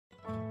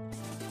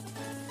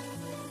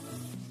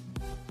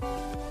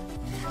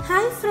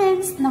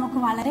Friends, നമുക്ക്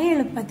വളരെ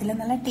എളുപ്പത്തിൽ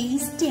നല്ല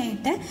ടേസ്റ്റി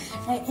ആയിട്ട്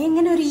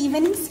എങ്ങനെ ഒരു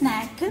ഈവനിങ്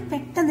സ്നാക്ക്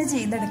പെട്ടെന്ന്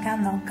ചെയ്തെടുക്കാൻ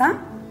നോക്കാം.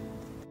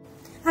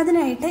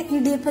 അതിനായിട്ട്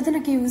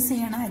ഇടിയപ്പത്തിനൊക്കെ യൂസ്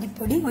ചെയ്യണ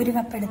അരിപ്പൊടി 1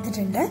 കപ്പ്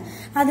എടുത്തിട്ടുണ്ട്.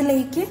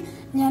 അതിലേക്ക്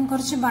ഞാൻ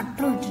കുറച്ച്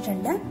ബട്ടർ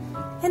ഇട്ടിട്ടുണ്ട്.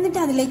 എന്നിട്ട്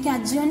അതിലേക്ക്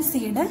അജ്വാൻ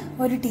സീഡ്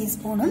 1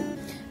 ടീസ്പൂണും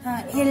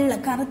എള്ള്,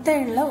 കറുത്ത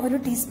എള്ള്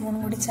 1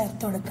 ടീസ്പൂണും കൂടി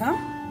ചേർത്ത് കൊടുക്കാം.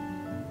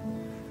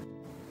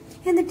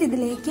 എന്നിട്ട്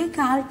ഇതിലേക്ക്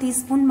 1/4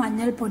 ടീസ്പൂൺ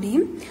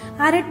മഞ്ഞൾപ്പൊടിയും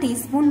 1/2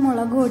 ടീസ്പൂൺ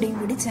മുളക് പൊടിയും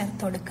കൂടി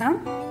ചേർത്ത് കൊടുക്കാം.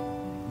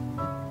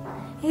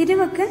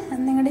 എരിവൊക്കെ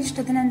നിങ്ങളുടെ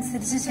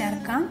ഇഷ്ടത്തിനനുസരിച്ച്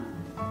ചേർക്കാം.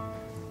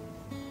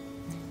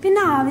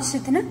 പിന്നെ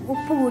ആവശ്യത്തിന്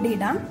ഉപ്പ് കൂടി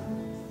ഇടാം.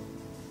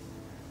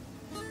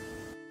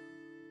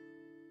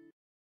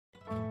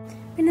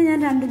 പിന്നെ ഞാൻ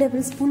 2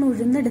 ടേബിൾ സ്പൂൺ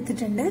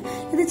ഉഴുന്നെടുത്തിട്ടുണ്ട്.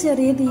 ഇത്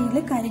ചെറിയ തീയിൽ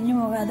കരിഞ്ഞു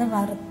പോകാതെ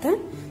വറുത്ത്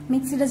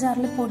മിക്സിയുടെ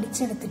ജാറിൽ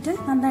പൊടിച്ചെടുത്തിട്ട്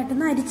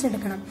നന്നായിട്ടൊന്ന്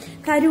അരിച്ചെടുക്കണം.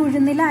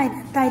 ഉഴുന്നില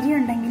തരി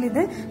ഉണ്ടെങ്കിൽ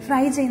ഇത്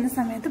ഫ്രൈ ചെയ്യുന്ന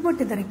സമയത്ത്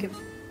പൊട്ടിത്തെറിക്കും.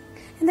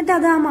 എന്നിട്ട്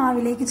അത് ആ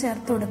മാവിലേക്ക്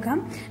ചേർത്ത് കൊടുക്കാം.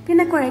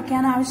 പിന്നെ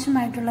കുഴയ്ക്കാൻ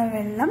ആവശ്യമായിട്ടുള്ള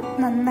വെള്ളം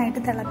നന്നായിട്ട്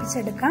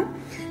തിളപ്പിച്ചെടുക്കാം.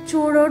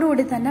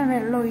 ചൂടോടുകൂടി തന്നെ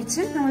വെള്ളം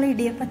ഒഴിച്ച് നമ്മൾ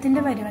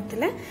ഇടിയപ്പത്തിന്റെ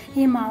പരുവത്തിൽ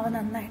ഈ മാവ്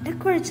നന്നായിട്ട്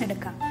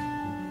കുഴച്ചെടുക്കാം.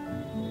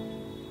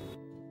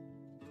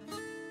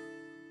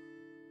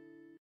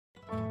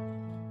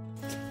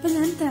 ഇപ്പൊ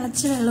ഞാൻ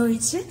തിളച്ച് വെള്ളം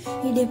ഒഴിച്ച്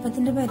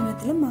ഇടിയപ്പത്തിന്റെ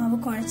പരുവത്തിൽ മാവ്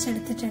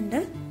കുഴച്ചെടുത്തിട്ടുണ്ട്.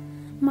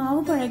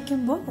 മാവ്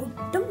കുഴയ്ക്കുമ്പോൾ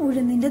ഒട്ടും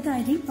ഉഴുന്നിന്റെ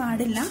തരി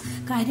പാടില്ല.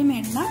 കാര്യം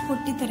എണ്ണ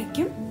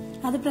പൊട്ടിത്തെറിക്കും,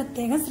 അത്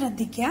പ്രത്യേകം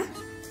ശ്രദ്ധിക്കുക.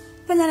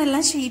 ഇപ്പൊ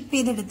ഞാനെല്ലാം ഷേപ്പ്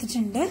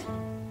ചെയ്തെടുത്തിട്ടുണ്ട്.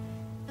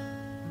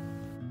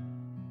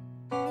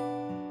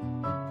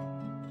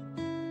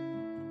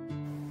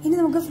 ഇനി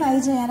നമുക്ക് ഫ്രൈ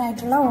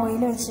ചെയ്യാനായിട്ടുള്ള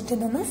ഓയിൽ വെച്ചിട്ട്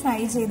ഇതൊന്ന് ഫ്രൈ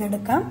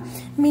ചെയ്തെടുക്കാം.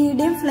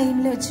 മീഡിയം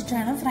ഫ്ലെയിമിൽ വെച്ചിട്ട്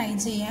വേണം ഫ്രൈ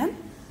ചെയ്യാൻ.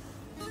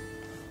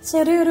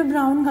 ചെറിയൊരു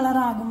ബ്രൗൺ കളർ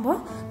ആകുമ്പോൾ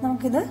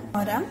നമുക്കിത്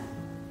കോരാം.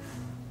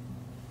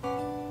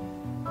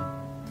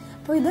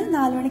 അപ്പോൾ ഇത്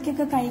 4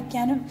 മണിക്കൊക്കെ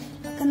കഴിക്കാനും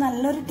ഒക്കെ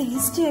നല്ലൊരു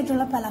ടേസ്റ്റി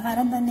ആയിട്ടുള്ള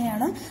പലഹാരം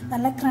തന്നെയാണ്.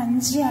 നല്ല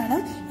ക്രഞ്ചിയാണ്.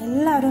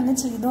 എല്ലാവരും ഒന്ന്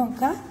ചെയ്തു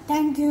നോക്കുക.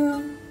 Thank you.